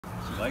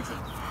Likes it.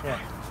 Yeah.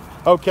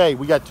 Okay,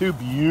 we got two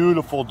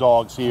beautiful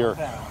dogs here.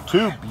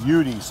 Two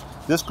beauties.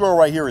 This girl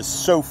right here is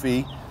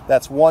Sophie.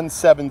 That's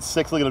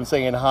 176. Look at him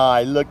saying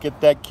hi. Look at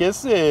that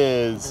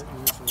kisses.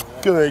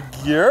 Good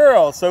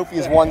girl. Sophie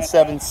is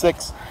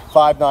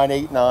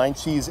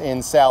 1765989. She's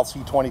in South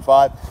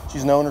C25.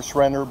 She's an owner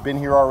surrender. Been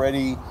here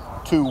already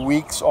 2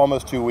 weeks,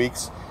 almost 2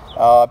 weeks.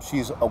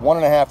 She's a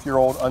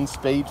 1.5-year-old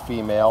unspayed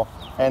female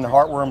and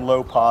heartworm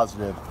low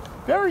positive.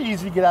 Very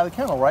easy to get out of the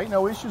kennel, right?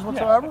 No issues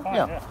whatsoever?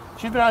 Yeah.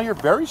 She's been out here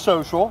very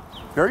social,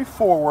 very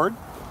forward,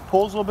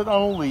 pulls a little bit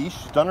on a leash.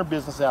 She's done her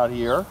business out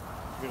here.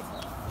 Beautiful.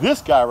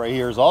 This guy right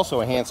here is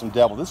also a handsome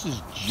devil. This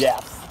is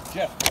Jeff.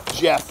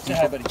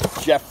 Jeffrey.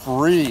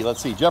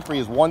 Let's see. Jeffrey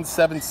is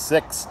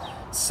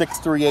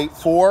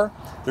 1766384.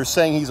 They're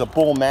saying he's a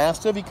bull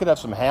mastiff. He could have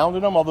some hound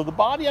in him, although the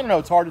body, I don't know,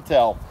 it's hard to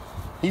tell.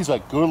 He's a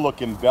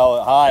good-looking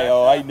Bella. Hi,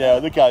 oh, I know.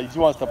 Look how he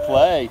wants to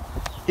play.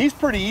 He's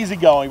pretty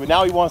easygoing, but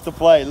now he wants to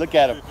play. Look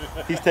at him.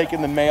 He's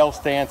taking the male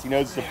stance. He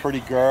knows it's a pretty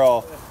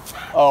girl.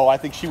 Oh, I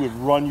think she would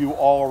run you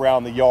all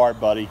around the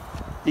yard, buddy.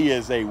 He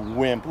is a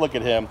wimp. Look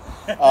at him.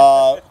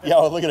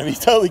 Look at him. He's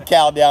totally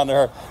cowed down to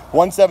her.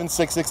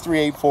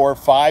 1766384,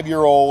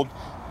 5-year-old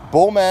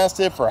bull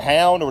mastiff or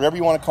hound or whatever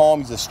you want to call him.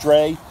 He's a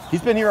stray.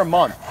 He's been here a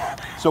month,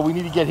 so we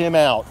need to get him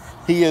out.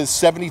 He is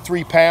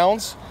 73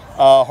 pounds,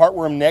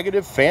 heartworm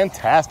negative.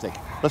 Fantastic.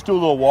 Let's do a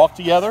little walk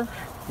together.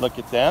 Look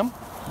at them.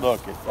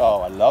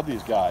 Oh, I love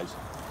these guys.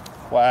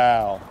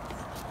 Wow.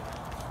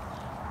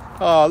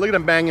 Oh, look at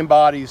them banging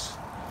bodies.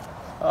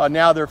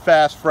 Now they're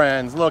fast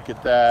friends. Look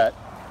at that.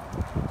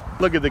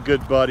 Look at the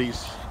good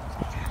buddies.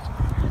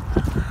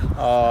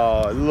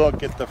 Oh,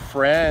 look at the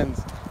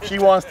friends. She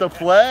wants to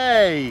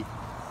play.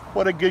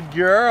 What a good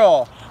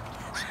girl.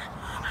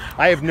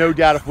 I have no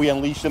doubt if we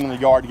unleashed them in the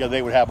yard together,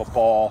 they would have a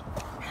ball.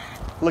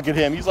 Look at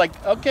him. He's like,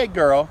 okay,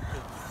 girl.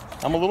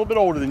 I'm a little bit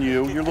older than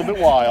you. You're a little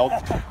bit wild.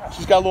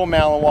 She's got a little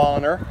Malinois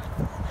on her.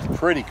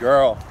 Pretty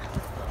girl.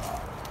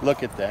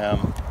 Look at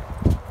them.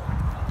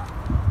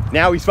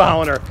 Now he's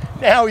following her.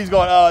 Now he's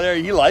going, oh, there,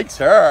 he likes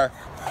her.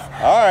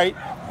 All right.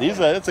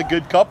 It's a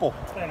good couple.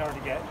 Playing hard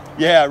to get.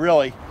 Yeah,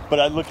 really.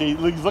 But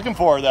he's looking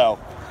for her, though.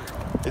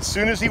 As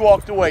soon as he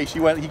walked away,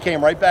 he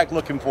came right back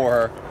looking for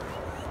her.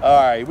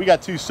 All right. We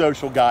got two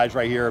social guys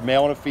right here, a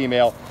male and a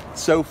female.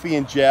 Sophie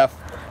and Jeff.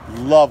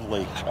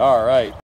 Lovely. All right.